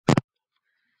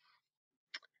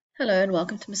Hello and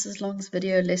welcome to Mrs. Long's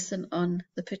video lesson on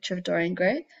the Picture of Dorian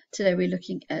Gray. Today we're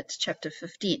looking at chapter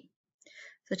 15.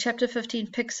 So chapter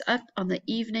 15 picks up on the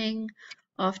evening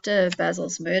after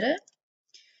Basil's murder,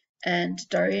 and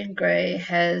Dorian Gray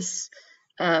has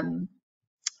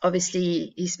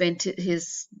obviously he spent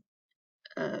his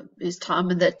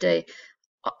time in that day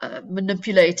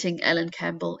manipulating Alan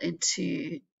Campbell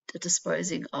into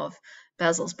disposing of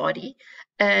Basil's body.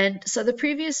 And so the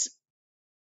previous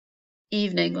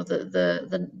evening, or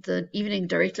the evening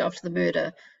directly after the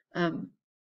murder,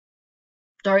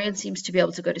 Dorian seems to be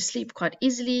able to go to sleep quite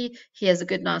easily. He has a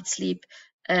good night's sleep,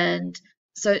 and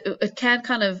so it can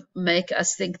kind of make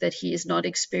us think that he is not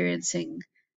experiencing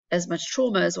as much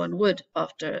trauma as one would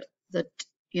after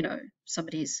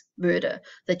somebody's murder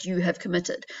that you have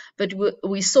committed. But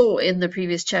we saw in the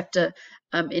previous chapter,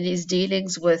 in his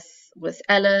dealings with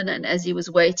Alan, and as he was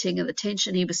waiting, and the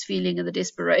tension he was feeling and the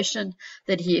desperation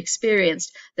that he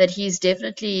experienced, that he's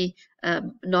definitely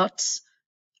not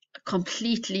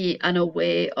completely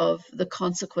unaware of the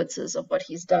consequences of what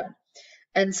he's done.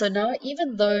 And so now,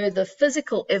 even though the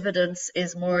physical evidence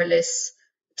is more or less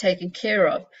taken care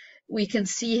of, we can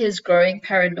see his growing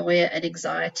paranoia and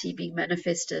anxiety being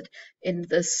manifested in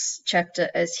this chapter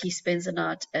as he spends the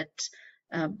night at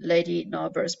Lady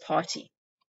Narborough's party.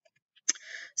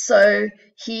 So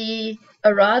he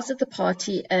arrives at the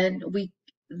party, and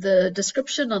the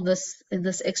description on this in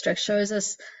this extract shows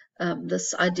us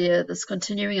this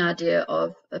continuing idea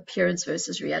of appearance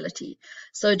versus reality.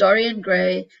 So Dorian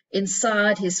Gray,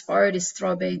 inside, his forehead is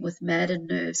throbbing with maddened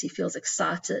nerves. He feels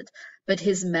excited, but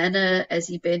his manner as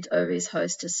he bent over his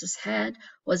hostess's hand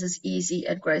was as easy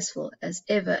and graceful as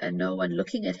ever, and no one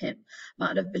looking at him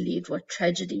might have believed what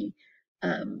tragedy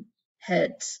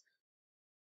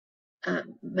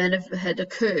had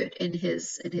occurred in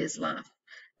his life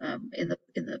in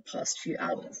the past few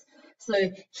hours.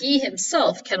 So he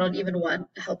himself cannot even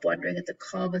help wondering at the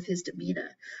calm of his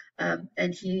demeanor,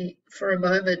 and he, for a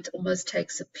moment, almost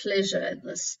takes a pleasure in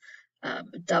this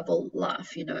double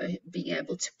life, being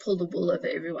able to pull the wool over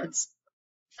everyone's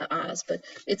eyes. But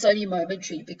it's only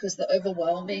momentary, because the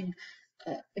overwhelming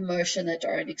emotion that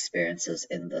Dorian experiences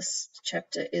in this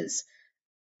chapter is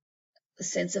the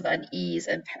sense of unease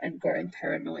and growing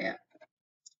paranoia.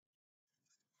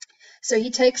 So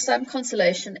he takes some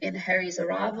consolation in Harry's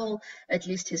arrival. At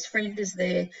least his friend is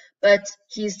there, but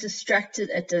he's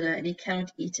distracted at dinner and he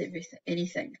cannot eat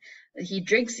anything. He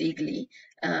drinks eagerly.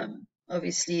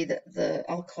 Obviously, the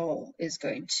alcohol is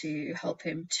going to help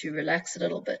him to relax a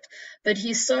little bit. But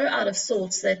he's so out of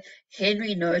sorts that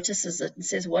Henry notices it and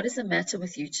says, "What is the matter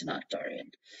with you tonight, Dorian?"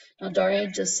 Now,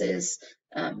 Dorian just says,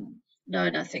 "No,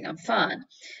 nothing, I'm fine."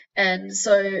 And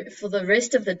so for the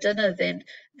rest of the dinner, then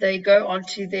they go on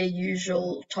to their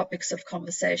usual topics of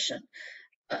conversation.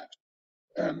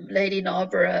 Lady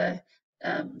Narborough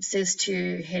says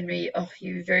to Henry, "Oh,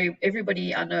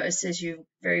 everybody I know says you're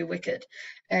very wicked."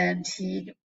 And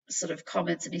he sort of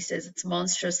comments and he says, "It's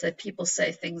monstrous that people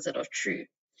say things that are true."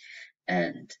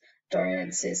 And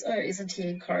Dorian says, "Oh, isn't he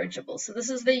incorrigible?" So this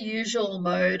is the usual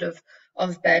mode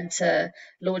of banter.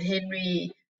 Lord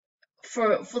Henry,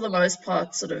 for the most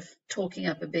part, sort of talking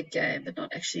up a big game, but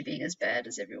not actually being as bad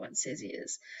as everyone says he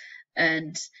is.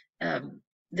 And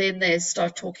then they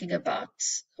start talking about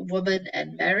women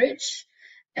and marriage.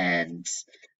 And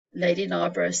Lady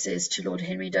Narborough says to Lord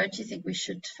Henry, "Don't you think we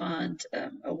should find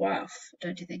a wife?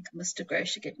 Don't you think Mr. Gray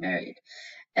should get married?"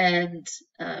 And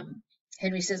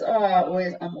Henry says, "Oh,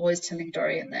 I'm always telling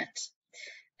Dorian that."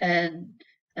 And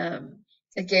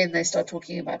again, they start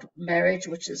talking about marriage,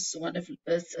 which is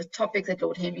a topic that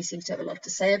Lord Henry seems to have a lot to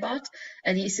say about.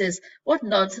 And he says, "What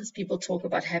nonsense people talk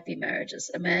about happy marriages.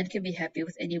 A man can be happy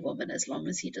with any woman as long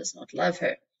as he does not love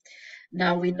her."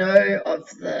 Now, we know of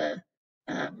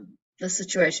the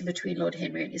situation between Lord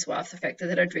Henry and his wife, the fact that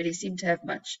they don't really seem to have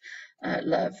much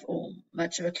love or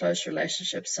much of a close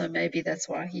relationship. So maybe that's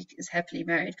why he is happily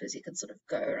married, because he can sort of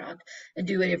go around and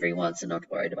do whatever he wants and not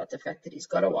worried about the fact that he's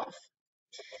got a wife.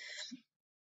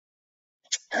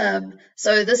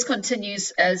 So this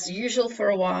continues as usual for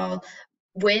a while.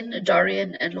 When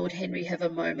Dorian and Lord Henry have a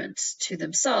moment to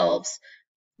themselves,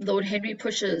 Lord Henry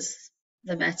pushes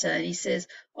the matter and he says,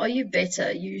 "Are you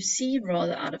better? You seem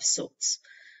rather out of sorts."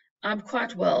 "I'm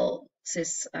quite well,"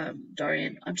 says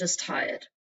Dorian. "I'm just tired."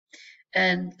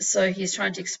 And so he's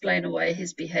trying to explain away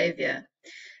his behavior.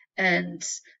 And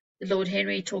Lord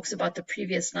Henry talks about the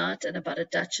previous night and about a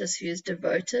duchess who is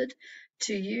devoted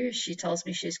to you. She tells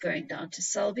me she's going down to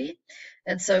Selby.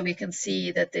 And so we can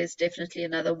see that there's definitely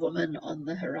another woman on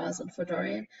the horizon for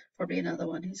Dorian, probably another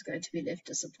one who's going to be left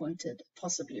disappointed,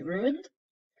 possibly ruined,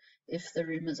 if the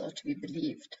rumors are to be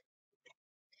believed.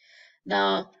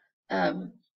 Now,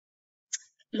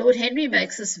 Lord Henry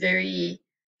makes this very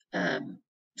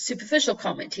superficial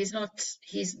comment.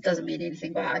 He doesn't mean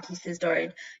anything by it. He says,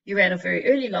 Dorian, you ran off very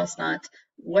early last night.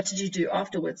 What did you do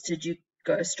afterwards? Did you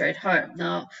go straight home?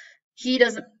 Now, he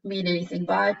doesn't mean anything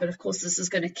by it, but of course, this is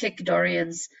going to kick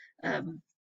Dorian's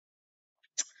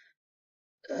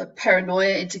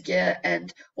paranoia into gear.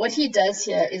 And what he does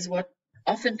here is what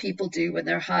often people do when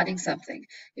they're hiding something.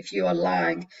 If you are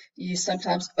lying, you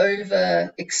sometimes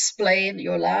over explain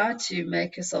your lie to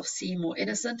make yourself seem more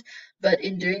innocent, but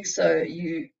in doing so,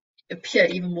 you appear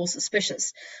even more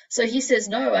suspicious. So he says,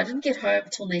 no, I didn't get home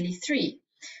till nearly 3.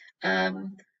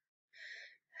 And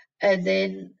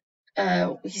then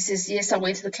he says, yes, I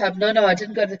went to the club. No, I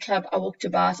didn't go to the club. I walked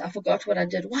about. I forgot what I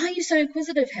did. Why are you so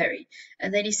inquisitive, Harry?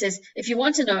 And then he says, if you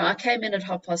want to know, I came in at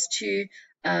 2:30.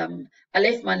 I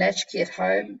left my latchkey at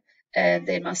home, and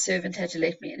then my servant had to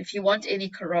let me in. If you want any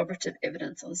corroborative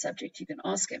evidence on the subject, you can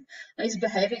ask him. Now, he's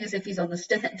behaving as if he's on the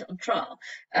stand on trial.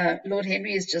 Lord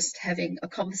Henry is just having a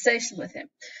conversation with him.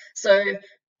 So,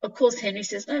 of course, Henry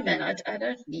says, no, man, I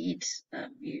don't need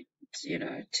you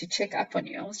to check up on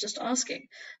you. I was just asking.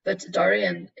 But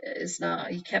Dorian is now,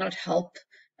 he cannot help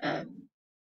kind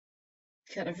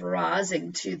of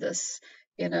rising to this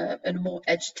in a more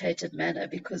agitated manner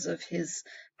because of his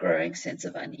growing sense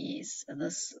of unease and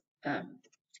this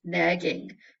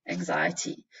nagging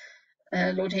anxiety.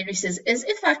 Lord Henry says, as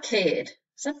if I cared.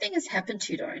 Something has happened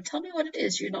to you, Dorian. Tell me what it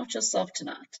is. You're not yourself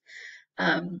tonight.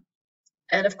 And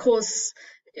of course,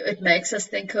 it makes us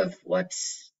think of what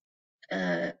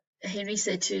Henry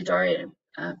said to Dorian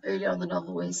earlier on in the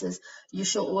novel, where he says, you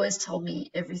shall always tell me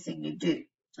everything you do.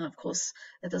 And of course,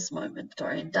 at this moment,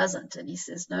 Dorian doesn't. And he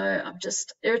says, no, I'm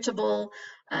just irritable.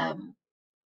 I'll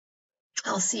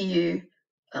see you.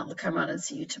 I'll come around and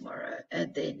see you tomorrow.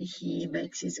 And then he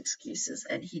makes his excuses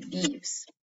and he leaves.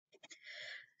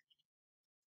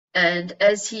 And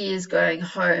as he is going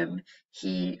home,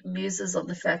 he muses on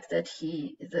the fact that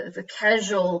the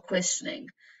casual questioning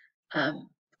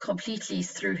completely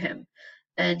threw him,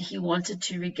 and he wanted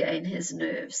to regain his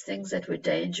nerves. Things that were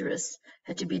dangerous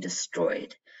had to be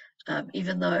destroyed,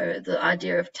 even though the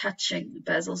idea of touching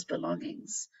Basil's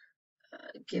belongings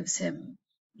gives him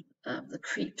the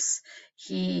creeps.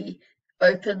 He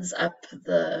opens up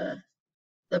the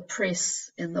press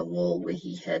in the wall where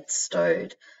he had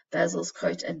stowed Basil's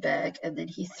coat and bag, and then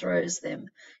he throws them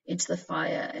into the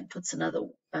fire and puts another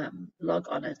log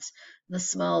on it. The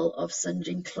smell of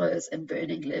singeing clothes and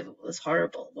burning leather was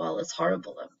horrible. Well, it's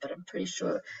horrible, but I'm pretty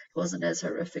sure it wasn't as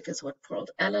horrific as what poor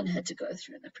old Alan had to go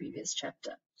through in the previous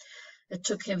chapter. It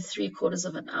took him 3/4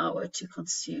 of an hour to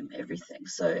consume everything.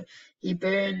 So he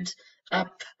burned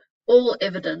up all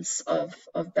evidence of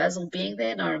Basil being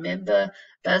there. And I remember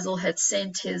Basil had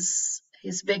sent his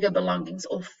bigger belongings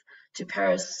off to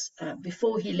Paris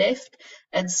before he left.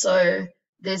 And so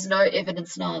there's no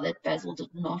evidence now that Basil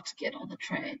did not get on the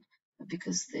train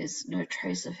because there's no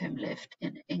trace of him left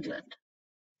in England.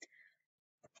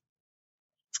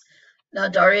 Now,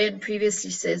 Dorian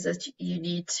previously says that he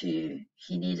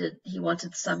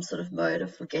wanted some sort of mode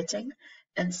of forgetting.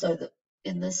 And so the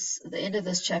end of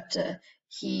this chapter,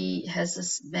 he has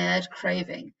this mad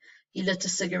craving. He lit a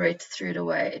cigarette, threw it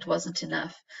away. It wasn't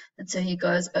enough. And so he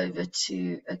goes over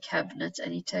to a cabinet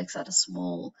and he takes out a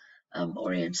small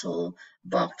oriental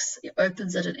box. He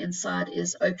opens it and inside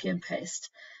is opium paste.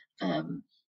 And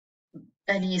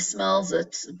he smells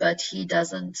it, but he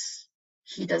doesn't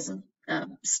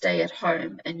stay at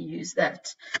home and use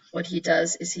that. What he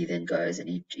does is he then goes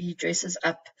and he dresses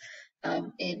up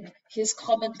in his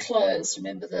common clothes.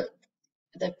 Remember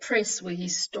the press where he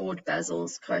stored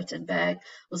Basil's coat and bag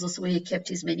was also where he kept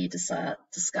his many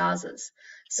disguises.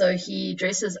 So he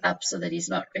dresses up so that he's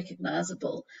not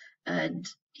recognizable, and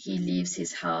he leaves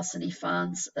his house and he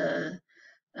finds a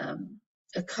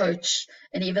coach,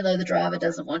 and even though the driver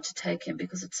doesn't want to take him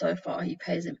because it's so far, he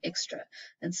pays him extra.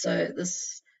 And so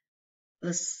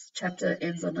this chapter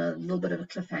ends on a little bit of a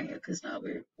cliffhanger because now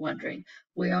we're wondering,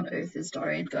 where on earth is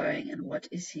Dorian going and what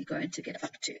is he going to get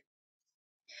up to?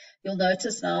 You'll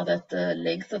notice now that the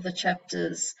length of the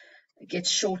chapters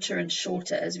gets shorter and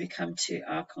shorter as we come to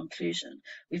our conclusion.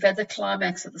 We've had the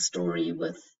climax of the story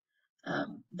with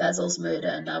Basil's murder,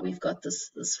 and now we've got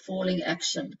this falling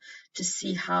action to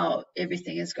see how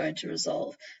everything is going to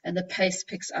resolve, and the pace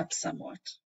picks up somewhat.